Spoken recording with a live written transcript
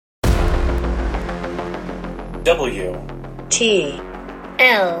W. T.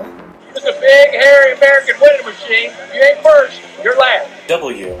 L. It's a big, hairy American winning machine. You ain't first, you're last.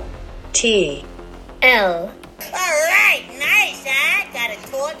 W. T. L. All right, nice, huh? Got a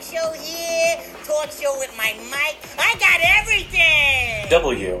talk show here, talk show with my mic. I got everything.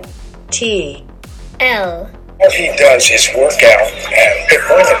 W. T. L. All he does is work out and pick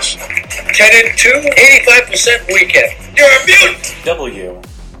winners. 10 and 2, 85% weekend. You're a mutant. W.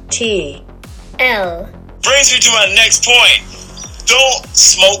 T. L. Brings me to my next point. Don't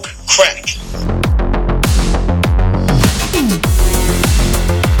smoke crack.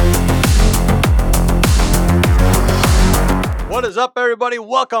 What is up, everybody?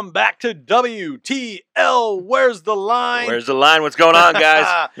 Welcome back to WTL. Where's the line? Where's the line? What's going on,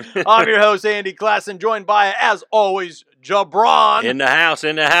 guys? I'm your host, Andy Klassen, joined by, as always, Jabron. In the house.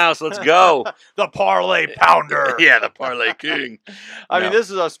 Let's go. The Parlay Pounder. Yeah, the Parlay King. I mean, this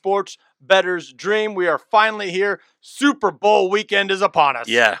is a sports bettor's dream. We are finally here. Super Bowl weekend is upon us.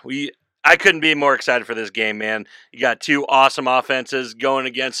 Yeah, I couldn't be more excited for this game, man. You got two awesome offenses going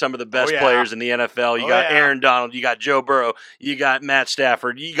against some of the best players in the NFL. You got Aaron Donald, you got Joe Burrow, you got Matt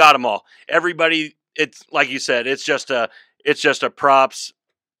Stafford. You got them all. Everybody, it's like you said, it's just a props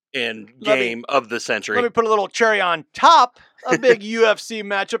and game of the century. Let me put a little cherry on top. A big UFC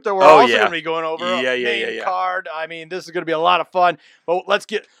matchup that we're also going to be going over. Yeah. Card. I mean, this is going to be a lot of fun. But let's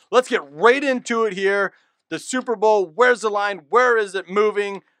get right into it here. The Super Bowl. Where's the line? Where is it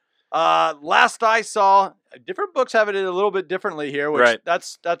moving? Last I saw, different books have it a little bit differently here, which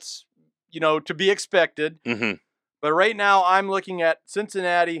that's to be expected. Mm-hmm. But right now, I'm looking at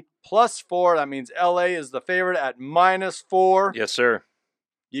Cincinnati +4. That means LA is the favorite at -4. Yes, sir.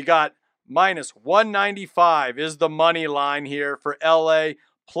 You got -195 is the money line here for LA,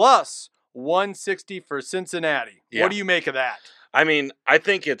 +160 for Cincinnati. Yeah. What do you make of that? I mean, I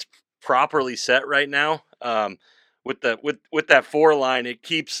think it's properly set right now. With that 4 line, it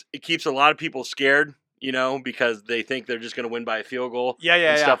keeps a lot of people scared, because they think they're just going to win by a field goal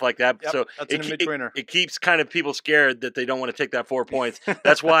and stuff like that. Yep, so that's an in-betweener. It keeps kind of people scared that they don't want to take that 4 points.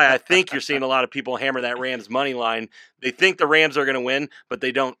 That's why I think you're seeing a lot of people hammer that Rams money line. They think the Rams are going to win, but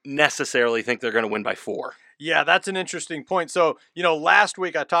they don't necessarily think they're going to win by 4. Yeah, that's an interesting point. So, last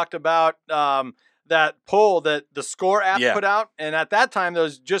week I talked about that poll that the Score app put out, and at that time there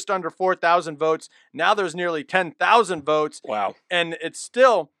was just under 4,000 votes. Now there's nearly 10,000 votes. Wow. And it's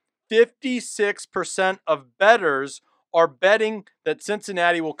still 56% of bettors are betting that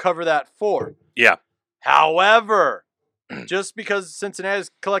Cincinnati will cover that 4. Yeah. However, just because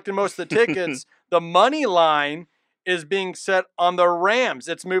Cincinnati's collecting most of the tickets, the money line is being set on the Rams.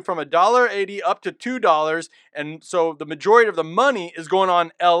 It's moved from $1.80 up to $2, and so the majority of the money is going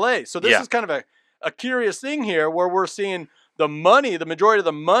on LA. So this is kind of a curious thing here where we're seeing the majority of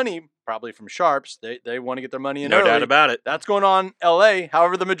the money, probably from Sharps, they want to get their money in early. No doubt about it. That's going on LA.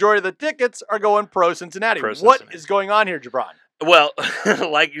 However, the majority of the tickets are going pro Cincinnati. What is going on here, Jabron? Well,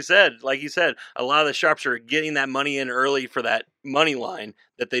 like you said, a lot of the Sharps are getting that money in early for that money line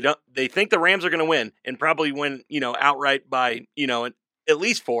that they think the Rams are going to win and probably win, outright by, at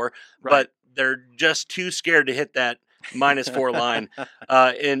least 4, but they're just too scared to hit that -4 line.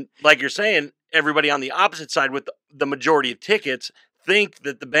 And like you're saying, everybody on the opposite side with the majority of tickets think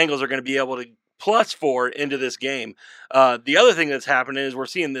that the Bengals are going to be able to +4 into this game. The other thing that's happening is we're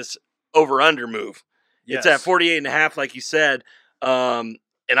seeing this over-under move. Yes. It's at 48.5, like you said, and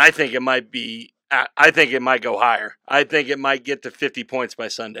I think it might be. I think it might go higher. I think it might get to 50 points by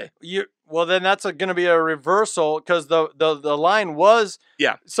Sunday. Well, then that's going to be a reversal because the line was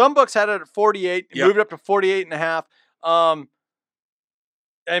some books had it at 48, moved up to 48.5.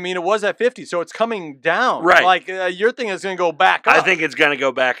 I mean, it was at 50, so it's coming down. Right. Like, your thing is going to go back up. I think it's going to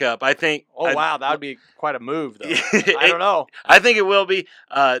go back up. I think. Oh, wow. That would be quite a move, though. I don't know. I think it will be.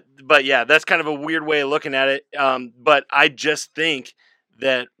 But, yeah, that's kind of a weird way of looking at it. But I just think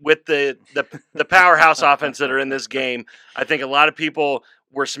that with the powerhouse offense that are in this game, I think a lot of people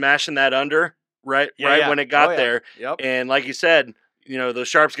were smashing that under when it got there. Yep. And like you said, the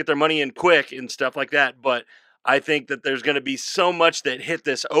Sharps get their money in quick and stuff like that. But I think that there's going to be so much that hit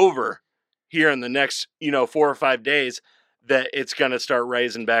this over here in the next, 4 or 5 days that it's going to start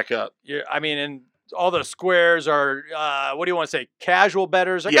rising back up. Yeah, I mean, and all the squares are, what do you want to say, casual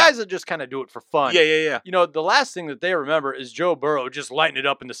bettors, or guys that just kind of do it for fun. Yeah. The last thing that they remember is Joe Burrow just lighting it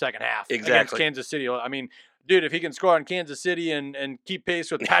up in the second half against Kansas City. I mean, dude, if he can score on Kansas City and keep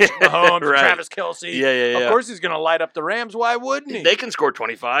pace with Patrick Mahomes and Travis Kelce, of course he's going to light up the Rams. Why wouldn't he? They can score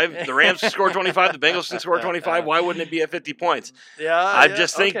 25. The Rams can score 25. The Bengals can score 25. Why wouldn't it be at 50 points? I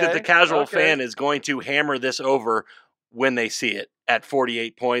just think that the casual fan is going to hammer this over when they see it at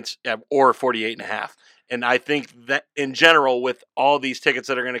 48 points or 48.5. And I think that in general, with all these tickets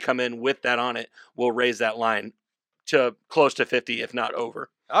that are going to come in with that on it, we'll raise that line to close to 50, if not over.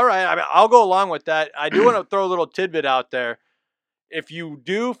 All right. I mean, I'll go along with that. I do want to throw a little tidbit out there. If you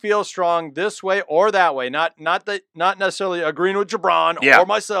do feel strong this way or that way, not necessarily agreeing with Jabron or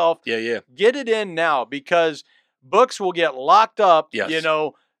myself, get it in now, because books will get locked up,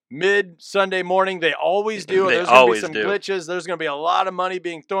 mid Sunday morning. They always do. There's going to be some glitches. There's going to be a lot of money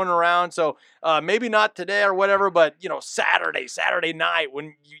being thrown around. So maybe not today or whatever, but Saturday night,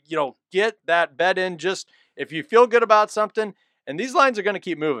 when you get that bet in, just if you feel good about something, and these lines are going to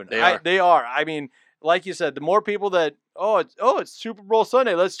keep moving. They are. I mean, like you said, the more people that it's Super Bowl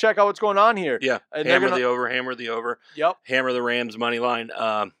Sunday, let's check out what's going on here. Yeah, and hammer the over. Yep, hammer the Rams money line.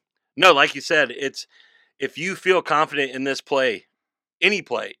 No, like you said, it's if you feel confident in this play. Any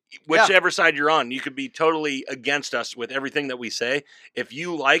play, whichever side you're on, you could be totally against us with everything that we say. If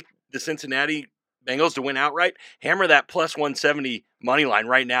you like the Cincinnati Bengals to win outright, hammer that plus 170 money line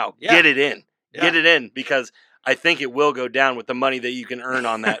right now. Yeah. Get it in. Yeah. Get it in, because I think it will go down with the money that you can earn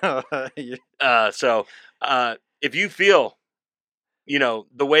on that. So if you feel, the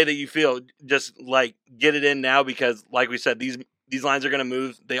way that you feel, just like get it in now, because like we said, these lines are going to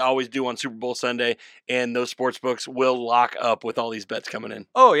move. They always do on Super Bowl Sunday, and those sports books will lock up with all these bets coming in.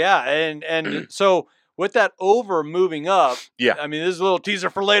 Oh, yeah. And so with that over moving up, I mean, this is a little teaser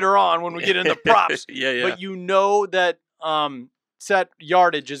for later on when we get into props. But that set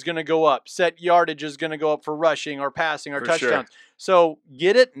yardage is going to go up. Set yardage is going to go up for rushing or passing or touchdowns. Sure. So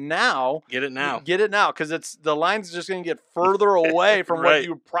get it now. Get it now, because the line's just going to get further away from what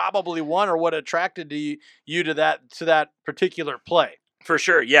you probably won or what attracted you to that particular play. For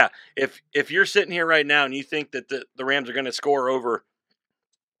sure, yeah. If you're sitting here right now and you think that the Rams are going to score over,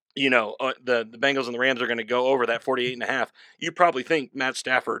 the Bengals and the Rams are going to go over that 48.5, you probably think Matt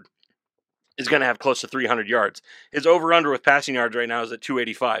Stafford is going to have close to 300 yards. His over-under with passing yards right now is at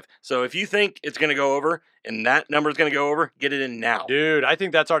 285. So if you think it's going to go over and that number is going to go over, get it in now. Dude, I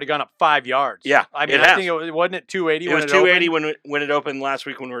think that's already gone up 5 yards. Yeah, I mean, I think wasn't it 280 when it opened? It was 280 when it opened last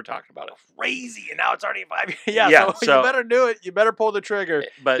week when we were talking about it. Crazy, and now it's already 5 yards. So you better do it. You better pull the trigger.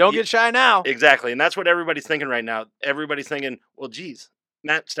 But don't get shy now. Exactly, and that's what everybody's thinking right now. Everybody's thinking, well, geez,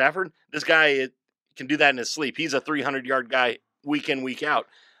 Matt Stafford, this guy can do that in his sleep. He's a 300-yard guy week in, week out.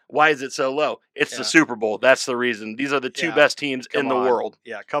 Why is it so low? It's the Super Bowl. That's the reason. These are the two best teams in the world.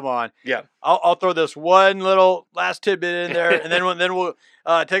 Yeah, come on. Yeah, I'll throw this one little last tidbit in there, and then we'll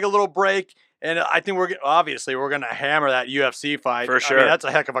take a little break. And I think we're going to hammer that UFC fight. For sure. I mean, that's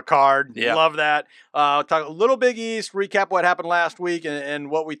a heck of a card. Yeah. Love that. Talk a little Big East, recap what happened last week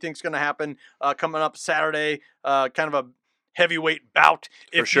and what we think is going to happen coming up Saturday. Kind of a heavyweight bout,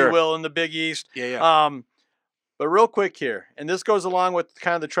 if you will, in the Big East. Yeah. But real quick here, and this goes along with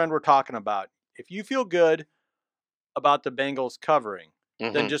kind of the trend we're talking about. If you feel good about the Bengals covering,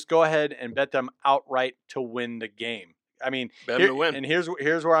 then just go ahead and bet them outright to win the game. I mean, bet them to win. And here's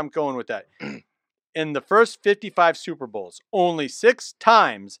where I'm going with that. In the first 55 Super Bowls, only 6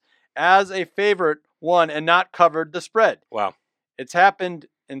 times as a favorite won and not covered the spread. Wow. It's happened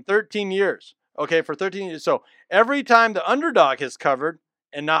in 13 years. Okay, for 13 years. So every time the underdog has covered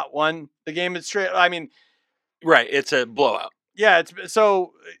and not won, the game is straight. I mean, right, it's a blowout. Yeah, it's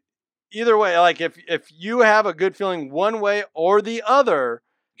so either way, like if you have a good feeling one way or the other,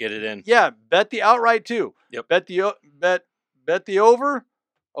 get it in. Yeah, bet the outright too. Yep. Bet the over.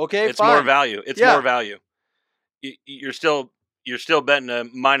 Okay, it's fine. more value. It's more value. You're still betting a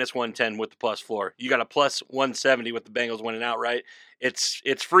minus 110 with the plus floor. You got a plus 170 with the Bengals winning outright.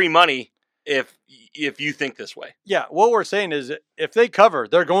 It's free money if you think this way. Yeah, what we're saying is if they cover,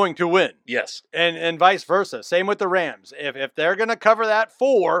 they're going to win. Yes. And vice versa. Same with the Rams. If they're going to cover that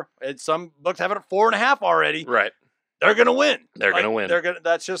 4, and some books have it at 4.5 already. Right. They're going to win. They're going to win.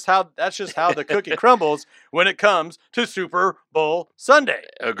 That's just how the cookie crumbles when it comes to Super Bowl Sunday.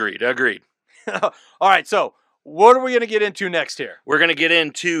 Agreed. All right, so what are we going to get into next here? We're going to get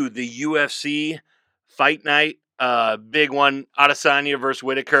into the UFC fight night. Big one, Adesanya versus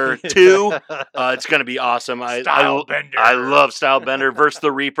Whitaker 2. It's going to be awesome. Stylebender. I love Stylebender versus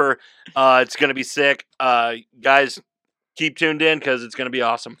the Reaper. It's going to be sick. Guys, keep tuned in because it's going to be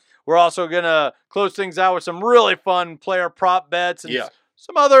awesome. We're also going to close things out with some really fun player prop bets and yeah.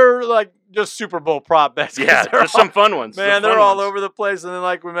 some other, like, just Super Bowl prop bets. Yeah, there's some fun ones. Man, they're all over the place. And then,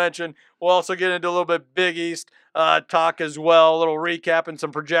 like we mentioned, we'll also get into a little bit Big East talk as well, a little recap and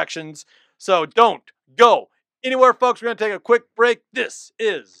some projections. So don't go anywhere, folks. We're going to take a quick break. This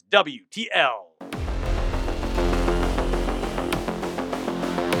is WTL.